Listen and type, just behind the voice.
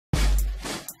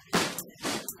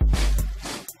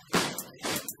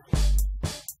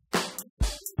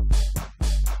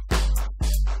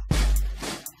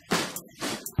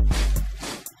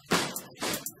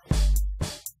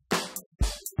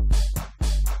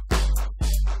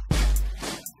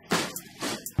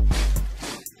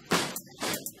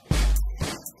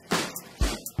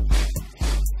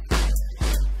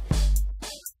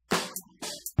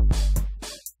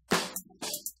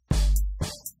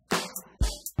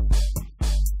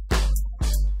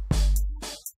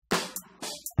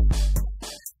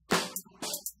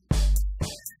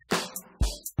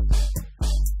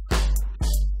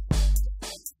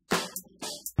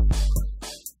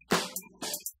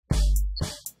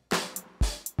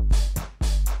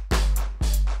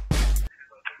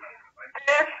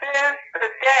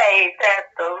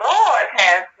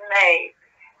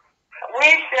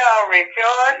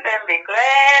and be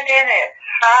glad in it.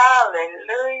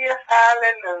 Hallelujah,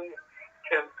 hallelujah.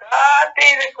 To God be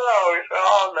the glory for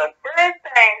all the good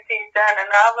things he's done in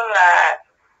our lives.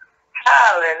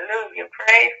 Hallelujah,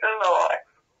 praise the Lord.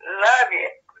 Love you.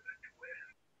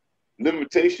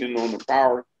 Limitation on the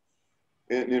power.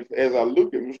 And if, as I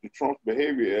look at Mr. Trump's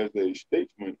behavior as a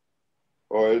statesman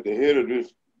or as the head of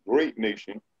this great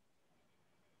nation,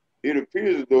 it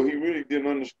appears as though he really didn't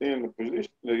understand the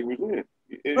position that he was in.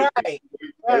 Right.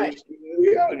 It's a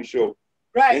reality show.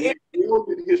 Right. And he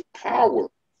wielded his power,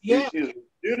 yeah. his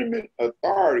legitimate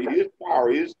authority, his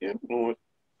power, his influence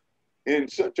in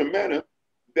such a manner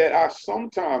that I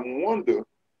sometimes wonder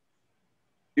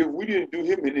if we didn't do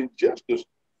him an injustice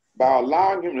by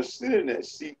allowing him to sit in that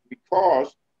seat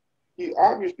because he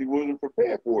obviously wasn't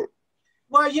prepared for it.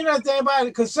 Well, you know the thing about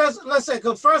it, because let's say,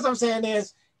 because first I'm saying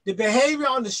is the behavior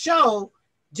on the show,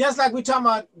 just like we talking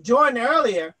about Jordan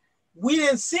earlier, we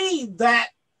didn't see that,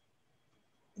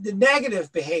 the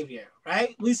negative behavior,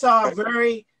 right? We saw a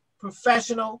very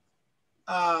professional,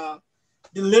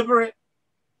 deliberate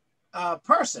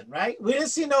person, right? We didn't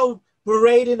see no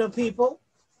berating of people.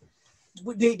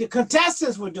 The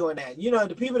contestants were doing that. You know,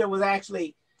 the people that was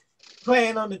actually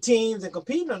playing on the teams and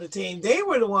competing on the team, they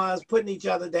were the ones putting each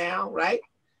other down, right?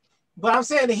 But I'm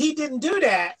saying that he didn't do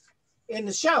that in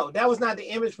the show. That was not the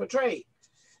image portrayed.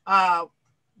 That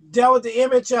was the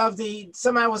image of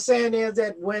somebody was saying is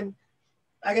that when,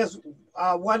 I guess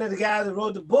one of the guys that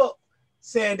wrote the book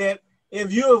said that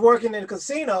if you were working in a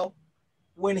casino,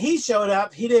 when he showed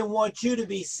up, he didn't want you to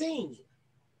be seen,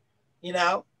 you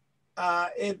know,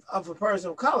 of a person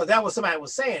of color. That was somebody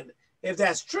was saying. If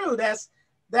that's true,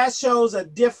 that shows a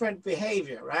different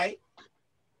behavior, right?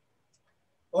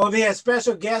 Or if he had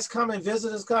special guests coming,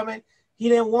 visitors coming, he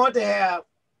didn't want to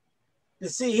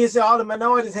see. He said all the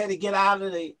minorities had to get out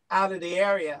of the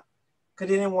area because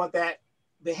he didn't want that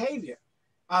behavior,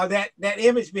 that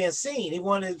image being seen. He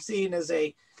wanted it seen as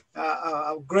a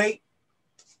great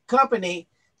company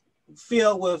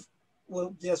filled with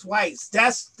just whites.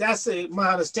 That's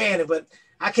my understanding, but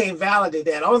I can't validate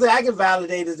that. The only thing I can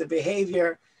validate is the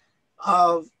behavior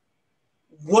of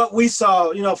what we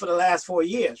saw, you know, for the last 4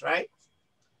 years, right?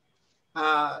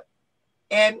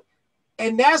 And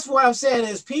that's what I'm saying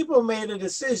is people made a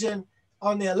decision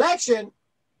on the election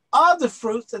of the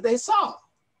fruits that they saw.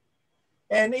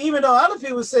 And even though other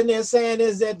people sitting there saying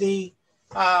is that the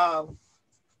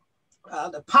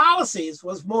policies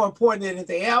was more important than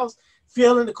anything else,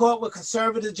 filling the court with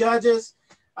conservative judges,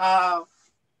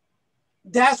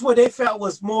 that's what they felt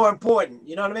was more important,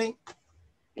 you know what I mean?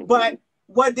 But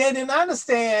what they didn't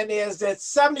understand is that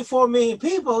 74 million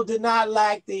people did not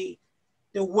like the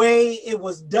way it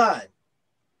was done.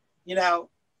 You know,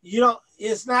 you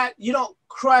don't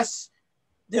crush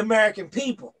the American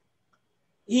people.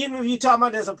 Even if you talk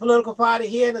about there's a political party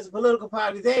here and there's a political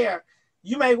party there,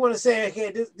 you may want to say,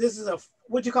 okay, this is a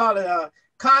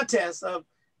contest of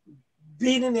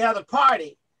beating the other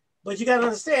party. But you got to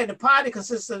understand the party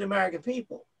consists of the American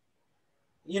people.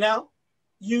 You know,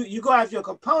 you go after your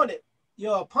opponent,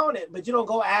 but you don't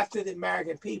go after the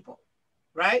American people,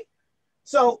 right?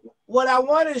 So what I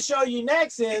wanted to show you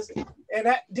next is,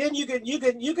 and then you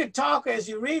can talk as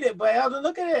you read it, but Elder,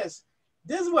 look at this.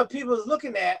 This is what people is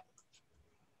looking at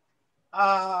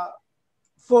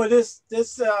for this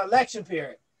election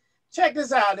period. Check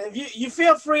this out. If you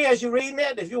feel free as you're reading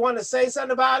it, if you want to say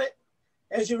something about it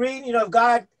as you're reading, you know, if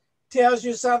God tells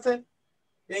you something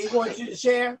that he wants you to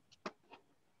share.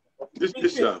 Okay.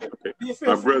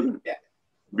 My brother,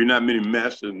 be not many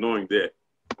masters knowing that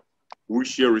we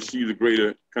shall receive the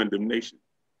greater condemnation.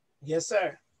 Yes,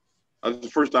 sir. That's the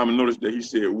first time I noticed that he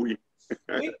said we.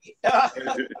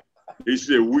 He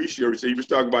said we shall receive. He was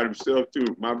talking about himself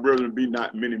too. My brother be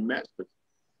not many masters.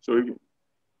 So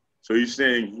he's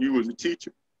saying he was a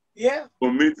teacher. Yeah.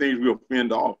 For many things we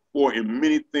offend all. For in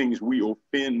many things we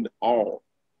offend all.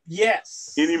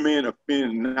 Yes. Any man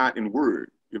offend not in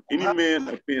word. If any man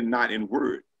offend not in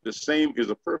word, the same is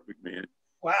a perfect man.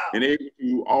 Wow. And able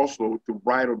to also to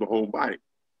bridle the whole body.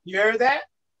 You heard that?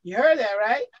 You heard that,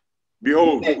 right?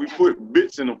 Behold, we put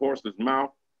bits in the horse's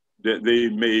mouth that they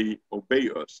may obey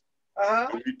us.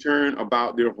 And we turn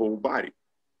about their whole body.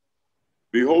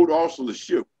 Behold also the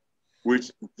ship,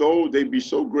 which though they be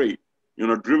so great and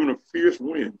are driven of fierce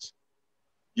winds,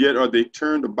 yet are they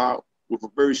turned about with a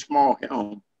very small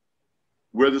helm,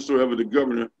 whithersoever the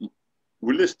governor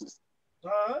listeth.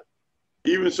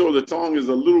 Even so the tongue is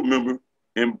a little member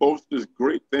and boasteth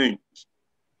great things.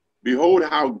 Behold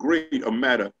how great a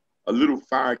matter a little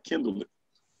fire kindleth.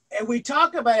 And we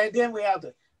talk about it, then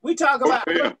we talk about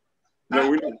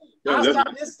I'll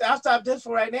stop this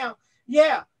for right now.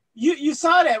 Yeah, You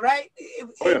saw that, right?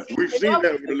 Oh yeah, we've seen that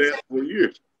over the last 4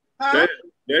 years. That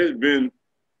has been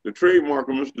the trademark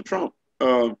of Mr. Trump.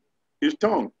 His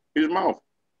tongue, his mouth.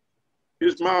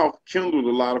 His mouth kindled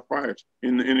a lot of fires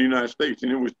in the United States,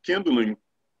 and it was kindling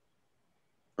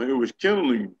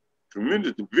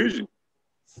tremendous division.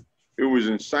 It was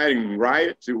inciting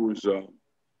riots. It was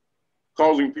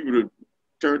causing people to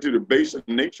turn to the base of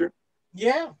nature.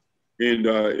 Yeah. And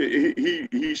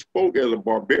he spoke as a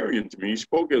barbarian to me. He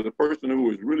spoke as a person who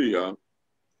was really and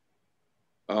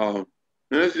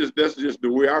that's just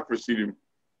the way I perceive him.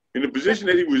 In the position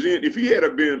that he was in, if he had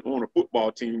been on a football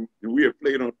team and we had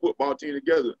played on a football team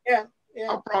together, I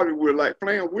probably would like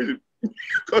playing with him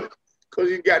because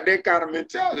he got that kind of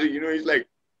mentality. You know, he's like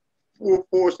full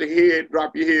force ahead,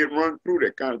 drop your head, run through,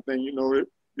 that kind of thing. You know,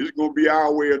 it's gonna be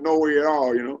our way or no way at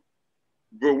all. You know,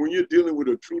 but when you're dealing with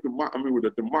with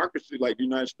a democracy like the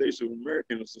United States of America,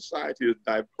 and a society as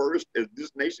diverse as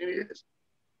this nation is,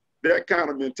 that kind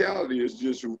of mentality is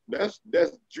just that's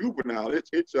juvenile.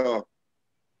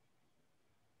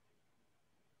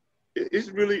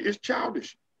 It's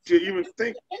childish to even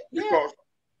think, because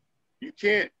you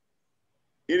can't.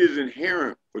 It is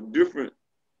inherent for different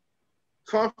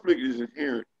conflict is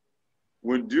inherent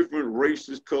when different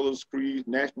races, colors, creeds,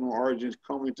 national origins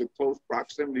come into close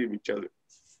proximity of each other.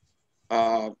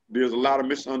 There's a lot of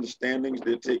misunderstandings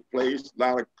that take place. A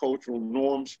lot of cultural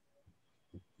norms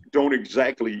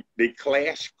they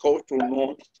clash. Cultural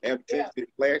norms have tendency to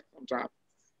clash sometimes.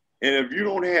 And if you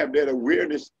don't have that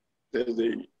awareness as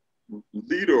a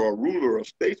leader or ruler or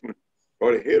statesman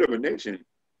or the head of a nation,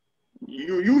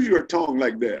 you use your tongue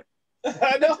like that.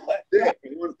 I know.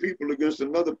 One people against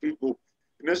another people.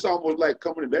 And that's almost like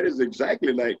that is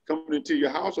exactly like coming into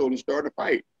your household and starting a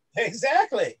fight.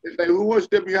 Exactly. It's like, who wants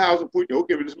to step in your house and put you,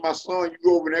 okay, but this is my son, you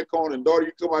go over in that corner, and daughter,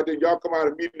 you come out there, and y'all come out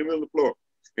and meet in the middle of the floor.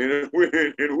 And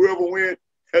whoever wins,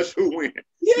 that's who wins.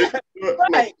 Yeah,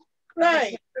 right.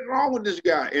 What's wrong with this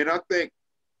guy? And I think,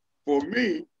 for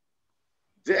me,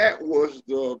 that was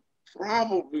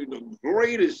probably the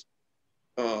greatest,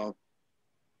 I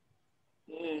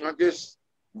guess,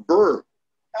 burr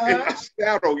in my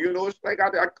saddle. You know, it's like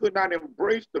I could not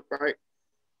embrace the fact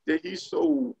that he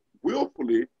so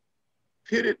willfully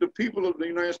pitted the people of the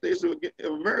United States of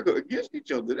America against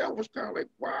each other. That was kind of like,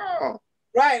 wow.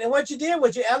 Right, and what you did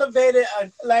was you elevated,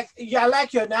 I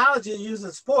like your analogy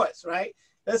using sports, right?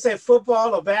 Let's say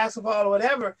football or basketball or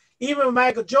whatever. Even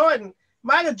Michael Jordan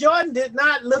did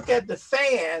not look at the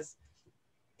fans,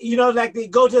 you know, like they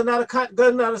go to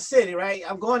another city, right?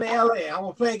 I'm going to LA. I'm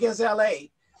going to play against LA.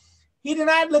 He did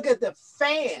not look at the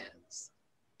fans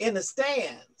in the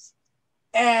stands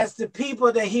as the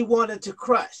people that he wanted to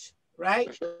crush,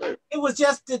 right? It was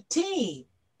just the team,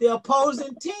 the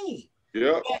opposing team.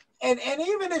 Yeah. And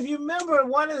even if you remember,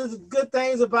 one of the good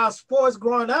things about sports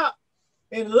growing up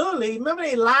in Little League, remember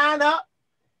they line up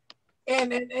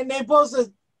and they're supposed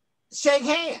to shake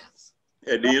hands.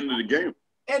 At the end of the game.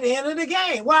 At the end of the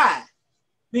game. Why?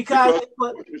 Because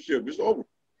it's over.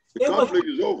 The conflict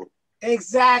is over.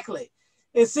 Exactly.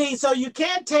 And see, so you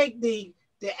can't take the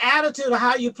attitude of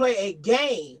how you play a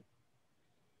game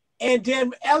and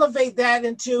then elevate that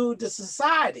into the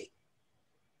society.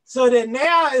 So that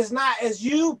now it's not as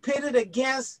you pitted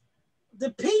against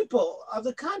the people of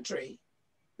the country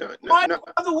or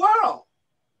of the world.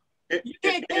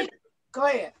 Go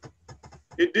ahead.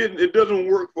 It doesn't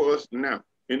work for us now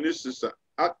in this society.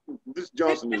 This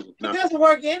Johnson is not. It doesn't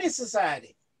work in any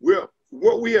society. Well,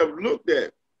 what we have looked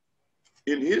at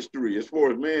in history, as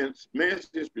far as man's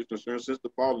history is concerned, since the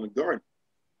fall of the garden,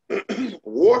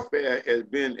 warfare has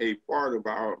been a part of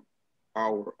our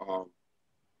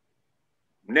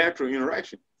natural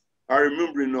interaction. I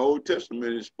remember in the Old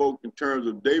Testament, it spoke in terms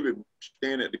of David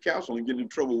standing at the castle and getting in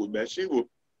trouble with Bathsheba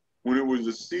when it was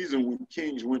the season when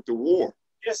kings went to war.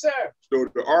 Yes, sir. So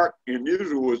the ark in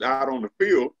Israel was out on the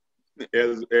field,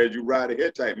 as you ride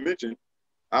ahead type mentioned,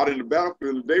 out in the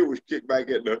battlefield, and they was kicked back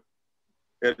at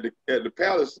the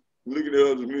palace, looking at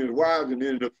other men's wives, and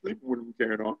ended up sleeping with them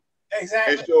carrying on.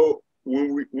 Exactly. And so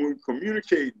when we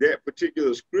communicate that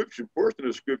particular scripture, portion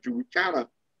of scripture, we kind of,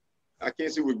 I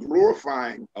can't say we're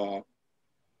glorifying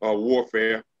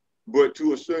warfare, but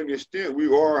to a certain extent, we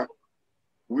are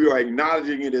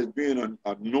acknowledging it as being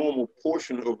a normal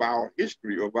portion of our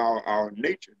history, of our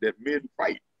nature, that men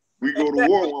fight. We go to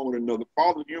war one with another.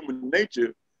 Fallen human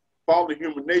nature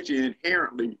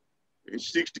inherently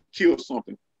seeks to kill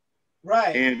something.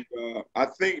 Right. And I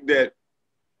think that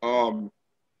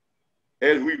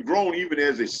as we've grown, even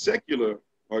as a secular,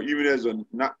 or even as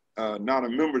not a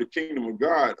member of the kingdom of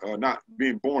God, not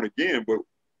being born again, but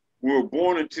we were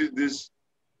born into this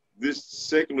this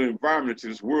secular environment, to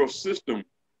this world system,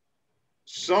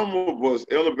 some of us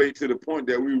elevate to the point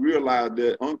that we realize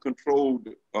that uncontrolled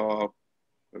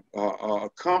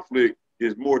conflict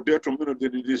is more detrimental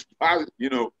than it is positive.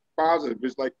 Positive.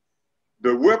 It's like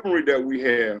the weaponry that we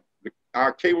have,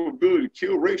 our capability to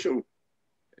kill racial,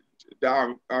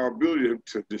 our ability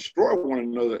to destroy one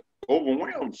another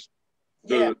overwhelms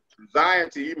the desire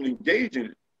to even engage in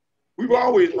it. We've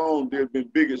always known there have been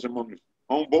bigots among us,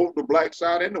 on both the black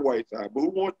side and the white side. But who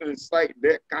wants to incite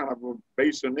that kind of a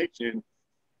baser nature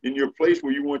in your place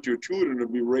where you want your children to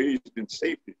be raised in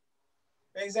safety?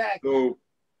 Exactly. So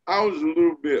I was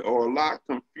a lot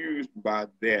confused by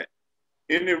that.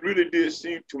 And it really did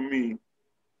seem to me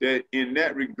that in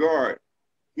that regard,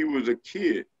 he was a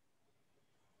kid.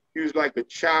 He was like a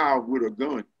child with a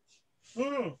gun.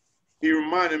 He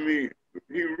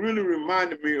really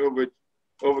reminded me of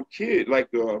a kid, like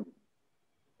a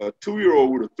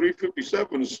 2-year-old with a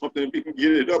 357 or something, if he can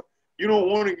get it up. You don't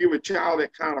want to give a child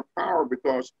that kind of power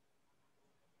because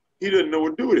he doesn't know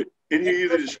what to do with it. And he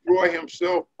either destroy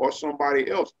himself or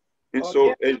somebody else. And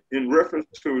so in reference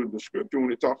to the scripture,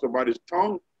 when it talks about his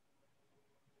tongue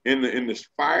and the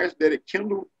fires that it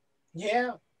kindled,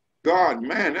 God,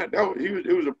 man,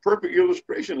 it was a perfect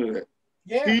illustration of that.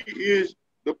 He is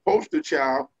the poster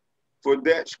child for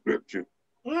that scripture.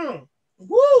 Woo!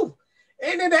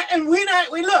 And we're not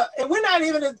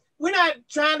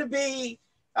trying to be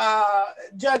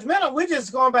judgmental. We're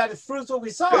just going by the fruits of what we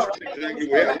saw. That's exactly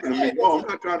what happened to me. No, I'm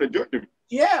not trying to judge him.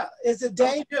 Yeah, it's a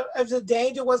danger. It's a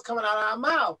danger what's coming out of our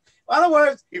mouth. In other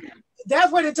words, that's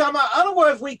what they're talking about. In other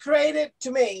words, we created,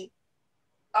 to me,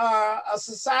 a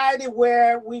society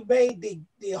where we made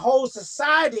the whole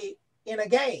society in a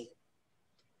game.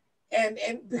 And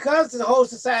because the whole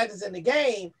society is in the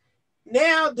game,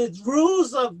 now the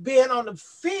rules of being on the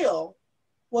field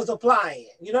was applying.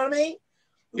 You know what I mean?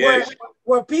 Yes.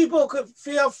 Where people could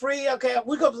feel free. Okay, I'm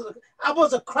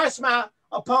supposed to crush my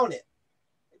opponent.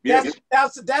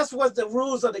 That's what the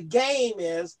rules of the game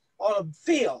is on a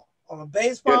field, on a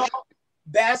baseball,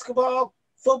 basketball,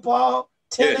 football,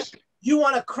 tennis. You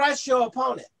want to crush your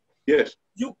opponent.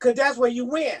 Because that's where you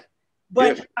win.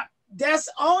 But that's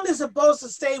only supposed to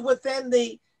stay within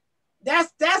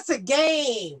that's a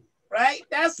game, right?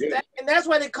 And that's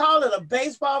why they call it a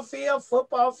baseball field,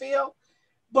 football field.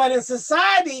 But in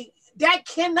society, that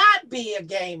cannot be a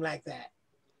game like that.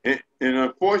 And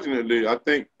unfortunately, I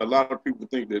think a lot of people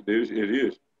think that it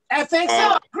is. I think so.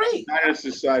 I agree. Not in a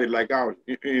society like ours.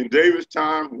 In David's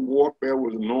time, warfare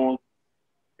was a norm,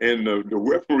 and the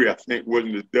weaponry, I think,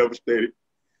 wasn't as devastating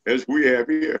as we have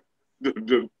here.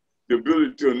 The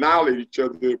ability to annihilate each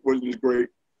other wasn't as great.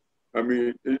 I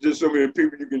mean, there's just so many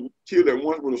people you can kill at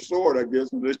once with a sword, I guess,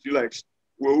 unless you like,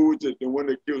 well, who was it? The one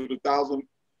that killed 1,000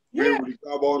 men with a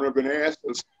jawbone up an ass?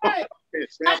 Right.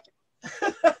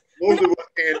 Most of us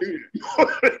can't do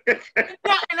that.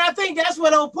 And I think that's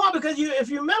what on point, because if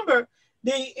you remember,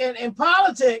 in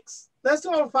politics, let's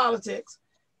talk about politics.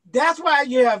 That's why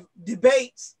you have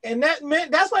debates, and that's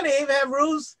why they even have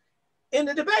rules in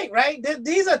the debate, right?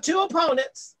 These are two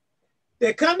opponents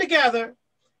that come together,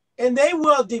 and they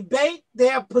will debate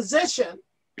their position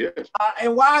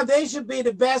and why they should be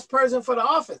the best person for the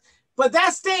office. But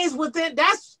that stays within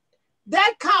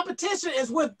that competition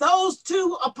is with those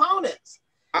two opponents.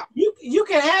 You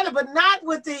can have it, but not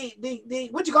with the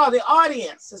what you call the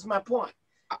audience, is my point.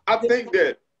 I think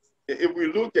that if we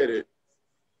look at it,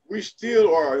 we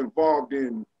still are involved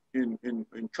in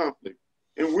conflict,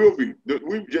 and will be.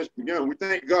 We've just begun. We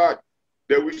thank God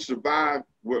that we survived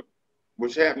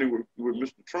what's happening with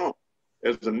Mr. Trump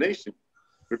as a nation,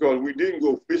 because we didn't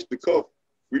go fist to cuff.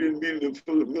 We didn't meet in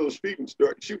the middle of speaking,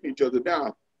 start shooting each other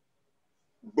down.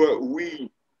 But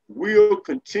we will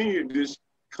continue this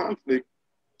conflict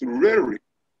through rhetoric.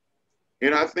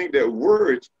 And I think that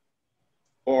words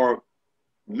are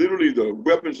literally the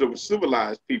weapons of a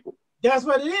civilized people. That's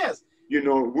what it is. You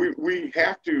know, we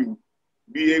have to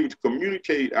be able to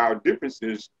communicate our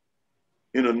differences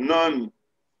in a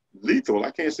non-lethal,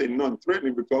 I can't say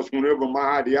non-threatening, because whenever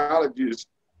my ideology is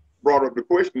brought up the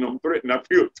question, I'm threatened, I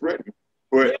feel threatened.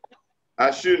 But I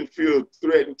shouldn't feel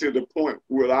threatened to the point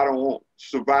where I don't want to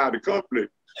survive the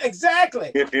conflict.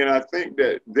 Exactly. And I think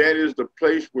that is the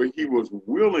place where he was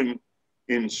willing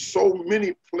in so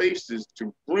many places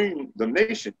to bring the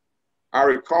nation. I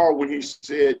recall when he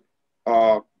said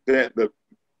that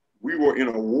we were in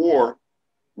a war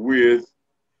with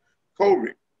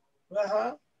COVID.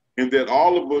 And that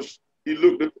all of us, he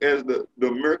looked at as the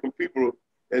American people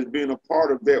as being a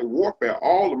part of that warfare.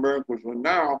 All Americans were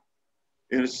now,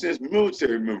 in a sense,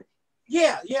 military members.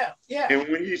 Yeah. And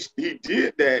when he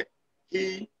did that,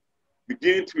 he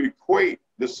begin to equate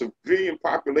the civilian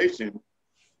population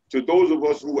to those of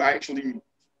us who actually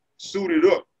suited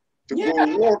up to go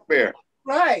to warfare.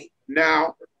 Right.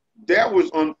 Now, that was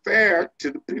unfair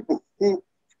to the people who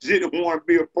didn't want to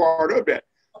be a part of that.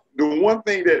 The one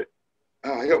thing that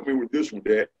helped me with this one,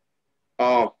 Dad,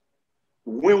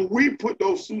 when we put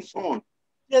those suits on,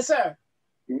 yes, sir,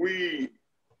 we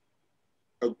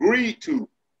agreed to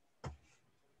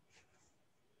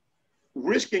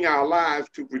risking our lives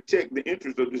to protect the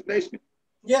interests of this nation.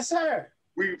 Yes, sir.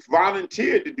 We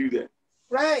volunteered to do that.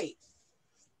 Right.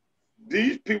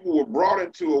 These people were brought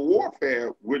into a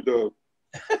warfare with a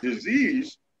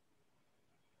disease,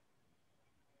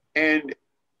 and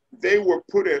they were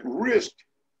put at risk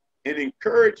and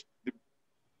encouraged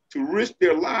to risk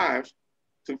their lives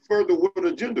to further what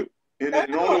agenda. And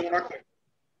the only one I could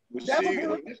receive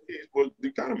in this case was the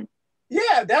economy.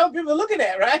 Yeah, that's what people are looking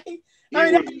at, right? He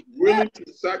was willing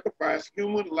to sacrifice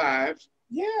human lives.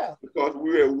 Yeah. Because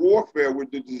we were at warfare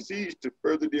with the disease to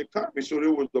further the economy. So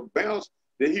there was the balance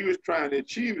that he was trying to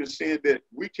achieve, and saying that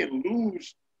we can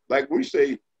lose, like we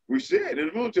said in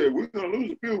the military, we're going to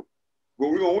lose a few, but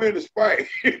we're going to win this fight.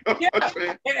 You know what I'm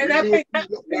saying? And I think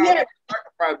sacrifice,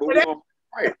 but we're going to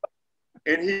fight.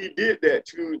 And he did that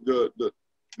to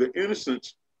the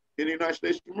innocents in the United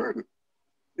States of America.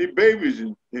 The babies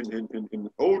and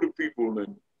older people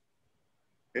and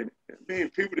I mean,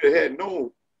 people that had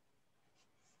no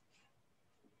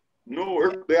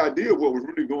earthly idea of what was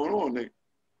really going on.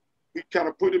 He kind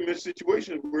of put them in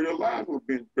situations where their lives were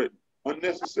being threatened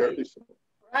unnecessarily. So.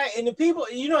 Right, and the people,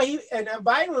 you know,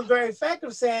 Biden was very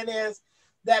effective saying is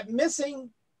that missing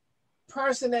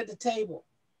person at the table.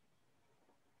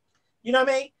 You know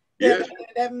what I mean? Yes.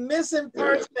 That missing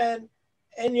person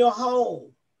in your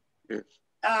home. Yes.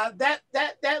 That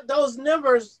those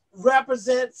numbers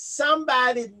represent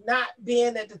somebody not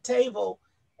being at the table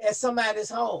at somebody's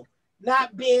home,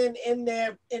 not being in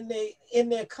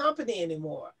their company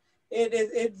anymore.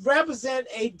 It represents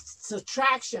a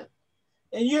subtraction,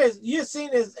 and you're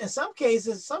seeing this in some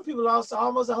cases. Some people lost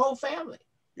almost a whole family.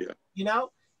 Yeah, you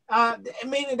know, I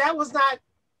mean that was not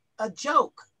a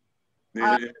joke,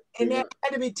 and that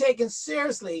had to be taken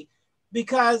seriously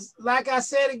because, like I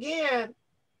said again,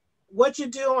 what you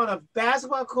do on a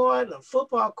basketball court, a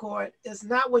football court, is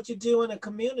not what you do in a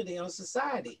community or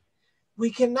society.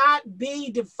 We cannot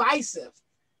be divisive.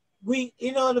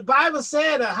 The Bible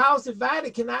said a house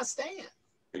divided cannot stand.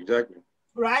 Exactly.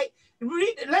 Right?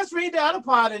 Let's read the other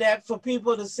part of that for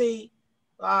people to see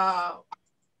the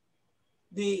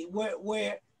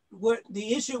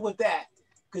issue with that.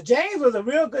 Because James was a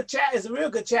real good It's a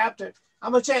real good chapter.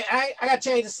 I'm gonna change. I gotta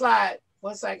change the slide.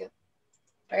 1 second.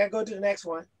 I gotta go to the next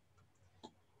one.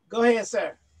 Go ahead,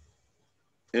 sir.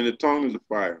 And the tongue is a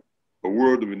fire, a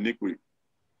world of iniquity.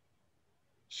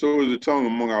 So is the tongue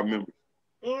among our members,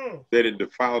 that it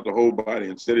defileth the whole body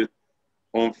and set it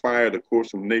on fire the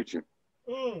course of nature.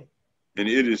 And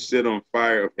it is set on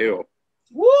fire of hell.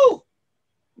 Woo!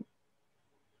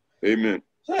 Amen.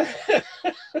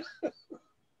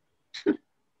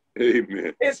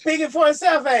 Amen. It's speaking for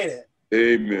itself, ain't it?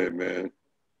 Amen, man.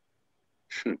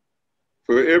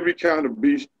 For every kind of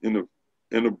beast and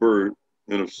of bird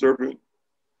and of serpent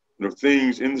and of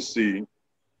things in the sea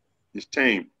is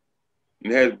tamed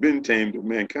and has been tamed of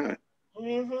mankind.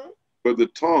 But the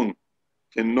tongue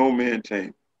can no man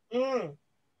tame.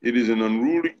 It is an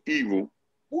unruly evil,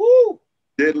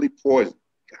 deadly poison.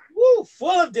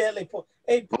 Full of deadly poison.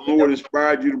 I don't know what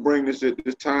inspired you to bring this at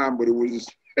this time, but it was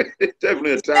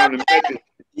definitely a timely message.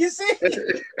 You see?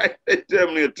 It's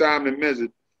definitely a timely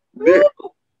message.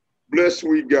 Bless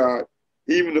sweet God,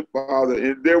 even the Father,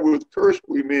 and there was cursed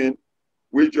we men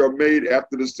which are made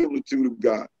after the similitude of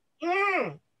God.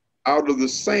 Out of the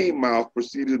same mouth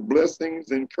proceeded blessings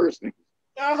and cursings.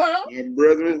 And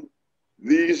brethren,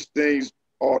 these things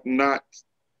ought not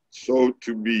so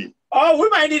to be. Oh, we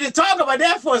might need to talk about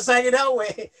that for a second, don't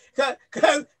we?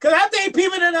 Because I think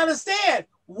people didn't understand.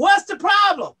 What's the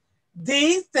problem?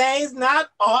 These things not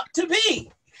ought to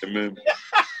be. Amen.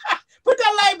 Put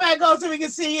that light back on so we can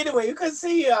see anyway. You can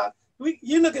see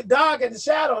you looking dark in the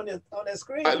shadow on that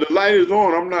screen. The light is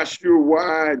on. I'm not sure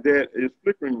why that is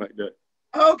flickering like that.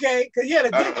 Okay,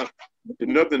 because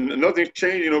nothing's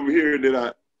changing over here in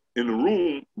the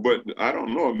room, but I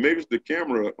don't know. Maybe it's the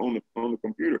camera on the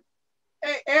computer.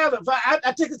 Hey, Elder,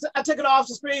 I took it off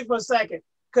the screen for a second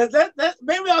because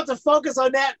maybe we ought to focus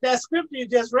on that scripture you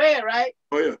just read, right?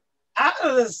 Oh yeah. Out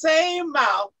of the same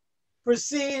mouth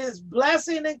proceeds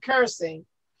blessing and cursing,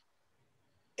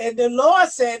 and the Lord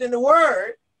said in the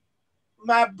Word,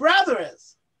 "My brethren."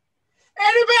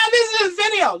 Everybody, listen to this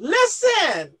video.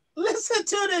 Listen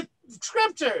to the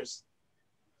scriptures.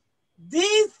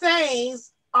 these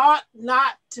things ought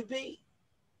not to be.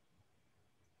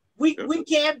 We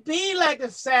can't be like the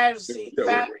Sadducees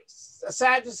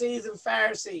and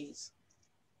Pharisees,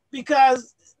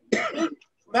 because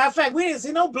matter of fact, we didn't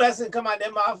see no blessing come out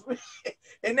their mouth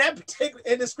in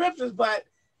the scriptures, but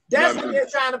that's what they're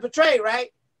trying to portray,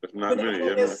 right? That's not many.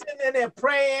 They're sitting in there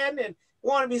praying and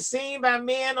want to be seen by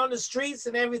men on the streets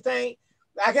and everything.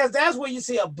 I guess that's where you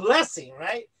see a blessing,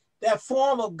 right? That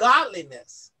form of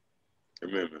godliness.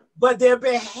 Amen. But their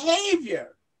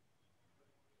behavior,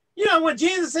 you know, when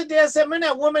Jesus said there, said, man,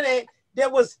 that woman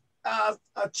that was a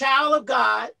child of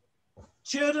God,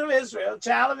 children of Israel,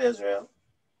 child of Israel,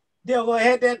 they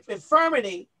had that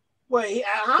infirmity. Wait,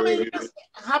 how many years?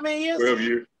 How many years? 12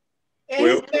 years.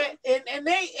 And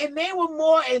they were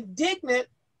more indignant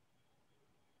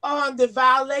on the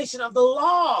violation of the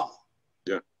law.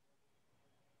 Yeah.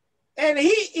 And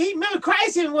he remember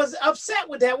Christ even was upset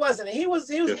with that, wasn't he? He was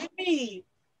grieved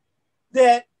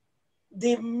that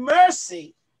the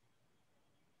mercy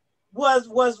was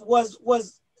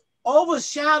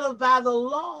overshadowed by the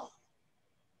law.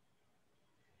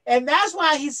 And that's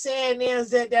why he's saying is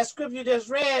that scripture you just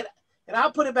read, and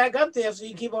I'll put it back up there so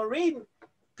you keep on reading.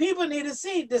 People need to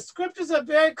see the scriptures are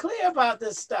very clear about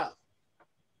this stuff.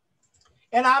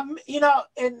 And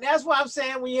and that's why I'm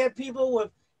saying when you have people with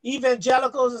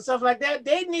evangelicals and stuff like that,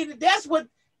 they need that's what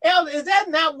is that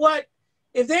not what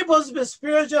if they're supposed to be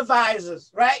spiritual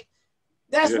advisors, right?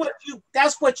 That's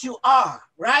what you are,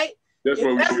 right? That's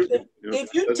what we should.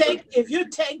 If you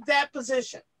take that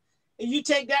position, and you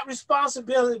take that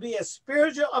responsibility to be a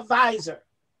spiritual advisor,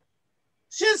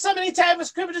 should some of these type of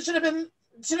scripture should have been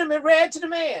read to the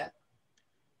man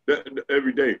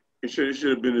Every day. It should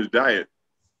have been his diet.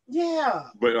 Yeah.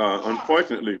 But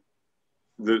unfortunately,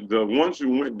 the ones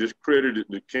who went discredited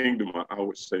the kingdom, I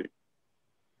would say,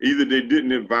 either they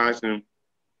didn't advise him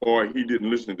or he didn't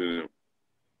listen to them.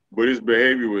 But his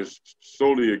behavior was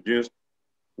solely against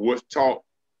what's taught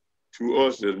to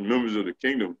us as members of the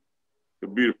kingdom to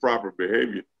be the proper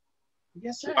behavior.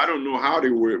 Yes, sir. So I don't know how they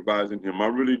were advising him. I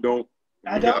really don't.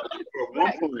 I don't. At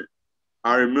one point,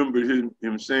 I remember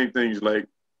him saying things like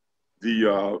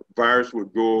the virus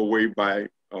would go away by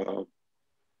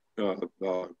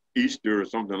Easter or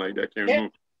something like that. I can't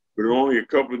remember. But only a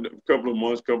couple of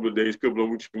months, couple of days, couple of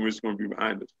weeks from it's going to be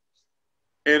behind us.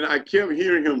 And I kept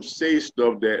hearing him say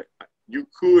stuff that you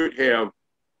could have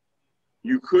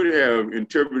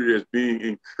interpreted as being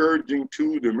encouraging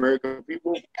to the American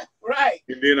people. Right.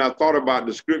 And then I thought about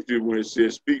the scripture when it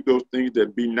says, speak those things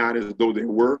that be not as though they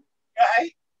were.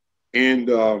 Right. And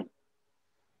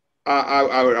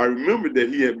I remember that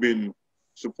he had been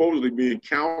supposedly being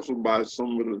counseled by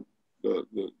some of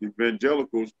the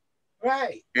evangelicals.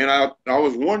 Right. And I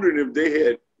was wondering if they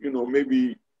had,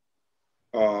 maybe,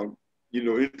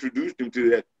 introduced him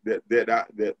to that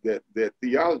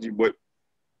theology, but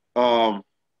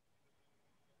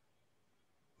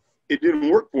it didn't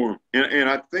work for him. And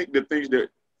I think the things that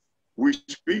we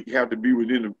speak have to be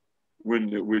within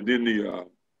the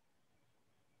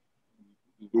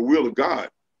will of God.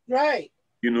 Right.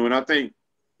 And I think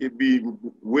it'd be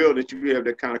well that you have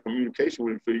that kind of communication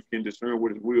with him so you can discern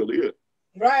what his will is.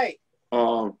 Right.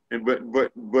 But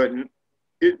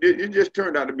it just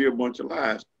turned out to be a bunch of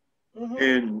lies.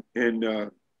 Mm-hmm. And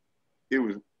it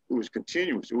was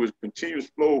continuous. It was a continuous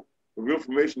flow of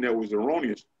information that was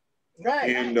erroneous.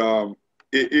 Right. And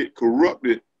it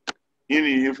corrupted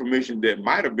any information that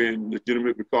might have been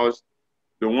legitimate, because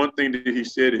the one thing that he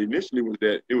said initially was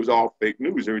that it was all fake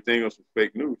news. Everything else was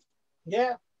fake news.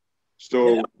 Yeah.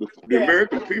 So the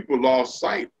American people lost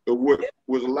sight of what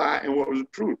was a lie and what was the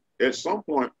truth. At some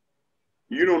point,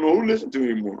 you don't know who to listen to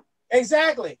anymore.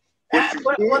 Exactly. But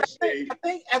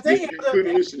I think you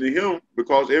couldn't listen to him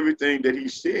because everything that he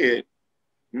said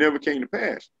never came to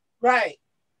pass. Right.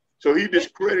 So he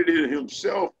discredited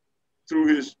himself through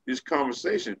his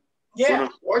conversation. Yeah.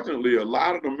 But unfortunately, a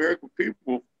lot of the American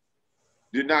people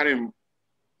did not even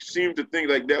seem to think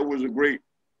like that was a great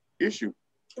issue.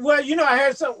 Well, I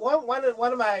heard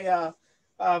one of my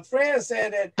friends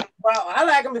said that, well, I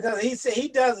like him because he said he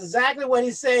does exactly what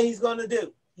he said he's going to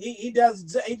do. He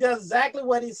does exactly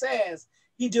what he says.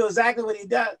 He do exactly what he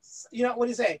does. You know what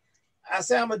he say? I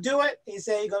say I'm gonna do it. He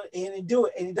say he do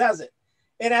it, and he does it.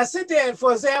 And I sit there, and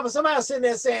for example, somebody was sitting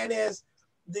there saying is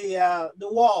the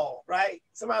wall, right?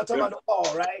 Somebody was talking about the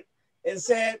wall, right? And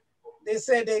they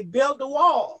said they built the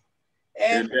wall,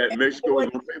 and Mexico was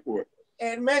gonna pay for it.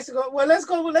 And Mexico, well, let's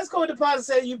go with the part that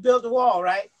said you built the wall,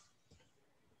 right?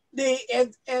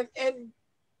 And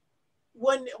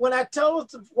when I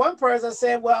told one person, I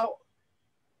said, well,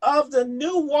 of the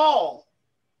new wall,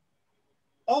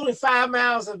 only 5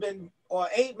 miles have been, or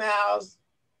 8 miles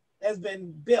has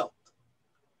been built.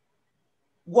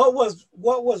 What was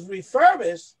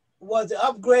refurbished was the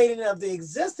upgrading of the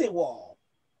existing wall,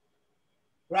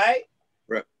 right?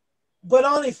 Right. But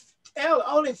only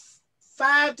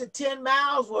 5 to 10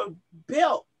 miles were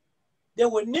built that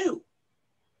were new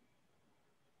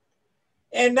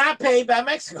and not paid by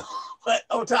Mexico. But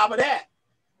on top of that,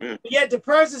 yet the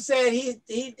person said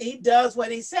he does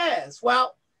what he says.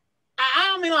 Well, I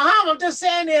don't mean no harm. I'm just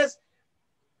saying is,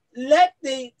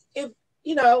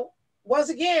 once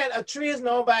again, a tree is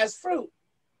known by its fruit,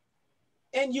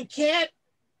 and you can't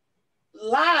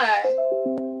lie.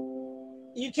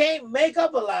 You can't make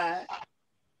up a lie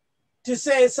to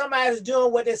say somebody's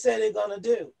doing what they said they're gonna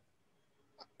do.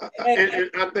 And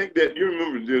I think that you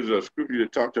remember there's a scripture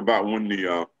that talked about when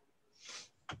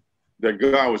that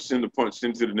God would send to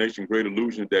the nation great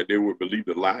illusion that they would believe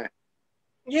the lie.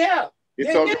 Yeah.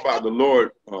 It talks about the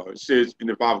Lord says, and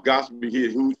if our gospel be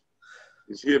hid, who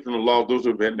is hid from the law, those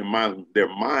who have had their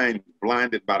mind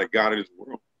blinded by the God of this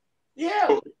world. Yeah.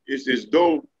 So it's as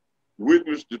though with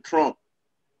Mr. Trump,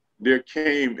 there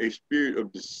came a spirit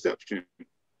of deception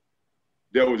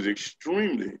that was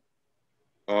extremely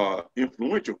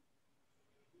influential.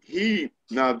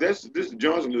 Now this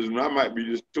Johnsonism, I might be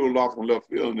just told off on left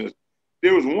field in this.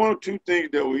 There was one or two things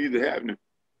that were either happening.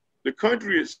 The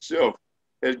country itself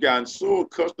has gotten so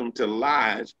accustomed to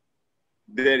lies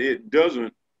that it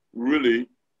doesn't really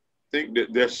think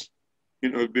that that's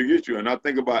a big issue. And I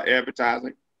think about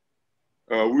advertising.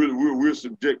 We're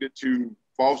subjected to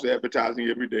false advertising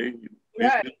every day.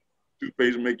 Right.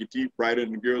 Toothpaste will make your teeth brighter,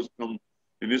 and the girls come,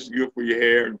 and this is good for your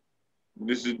hair, and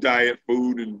this is diet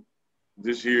food, and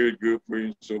this here is good for you,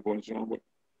 and so forth and so on.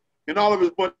 And all of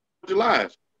it's a bunch of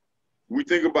lies. We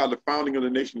think about the founding of the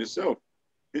nation itself,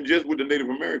 and just with the Native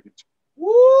Americans.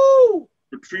 Woo!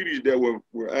 The treaties that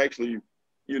were actually,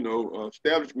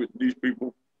 established with these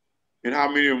people, and how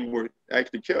many of them were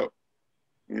actually kept.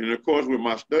 And of course, with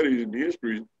my studies in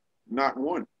history, not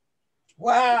one.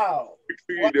 Wow. The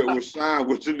treaty that was signed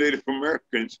with the Native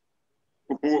Americans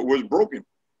was broken.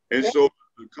 And so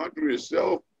the country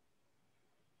itself,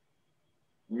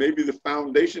 maybe the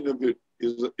foundation of it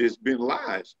is been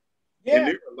lies. Yeah. And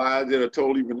there are lies that are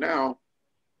told even now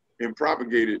and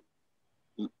propagated,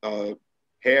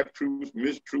 half-truths,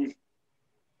 mistruths.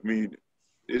 I mean,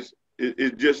 it's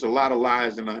just a lot of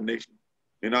lies in our nation.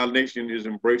 And our nation is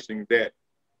embracing that.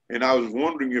 And I was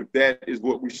wondering if that is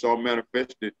what we saw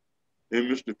manifested in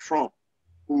Mr. Trump,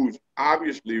 who's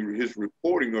obviously his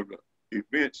reporting of the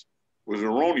events was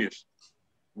erroneous,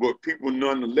 but people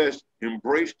nonetheless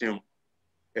embraced him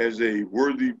as a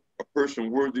person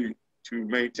worthy to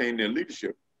maintain their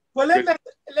leadership. Well, let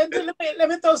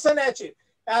me throw something at you.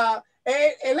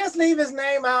 And let's leave his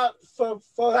name out for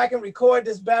I can record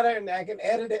this better and I can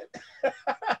edit it.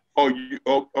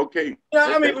 Okay.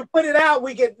 I mean, we put it out.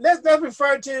 We can let's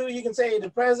refer to. You can say the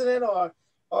president or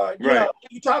you right. know,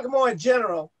 you talking more in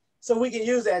general, so we can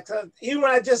use that. Because even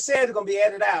what I just said is going to be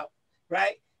edited out,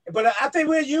 right? But I think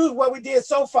we'll use what we did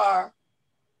so far.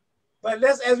 But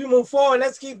as we move forward,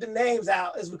 let's keep the names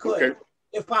out as we could,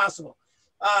 if possible.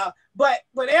 But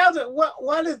Elder,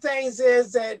 one of the things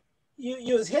is that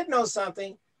you was hitting on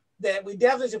something that we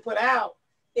definitely should put out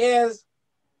is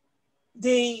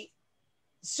the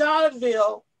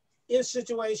Charlottesville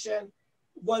situation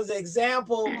was an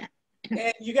example,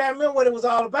 and you got to remember what it was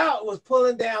all about. It was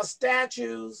pulling down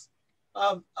statues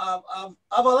of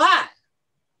a lie,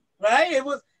 right? It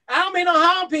was. I don't mean no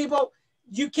harm, people.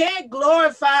 You can't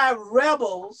glorify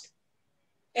rebels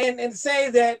and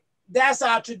say that that's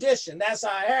our tradition, that's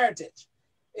our heritage.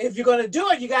 If you're going to do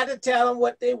it, you got to tell them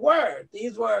what they were.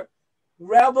 These were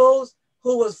rebels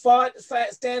who was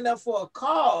stand up for a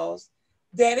cause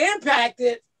that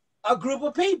impacted a group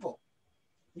of people.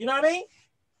 You know what I mean?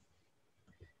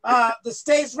 The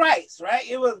states' rights, right?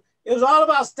 It was all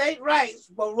about state rights,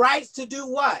 but rights to do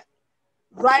what?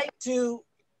 Right to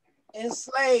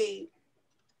enslave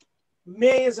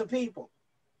millions of people.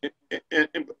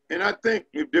 And I think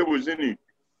if there was any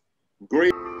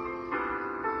great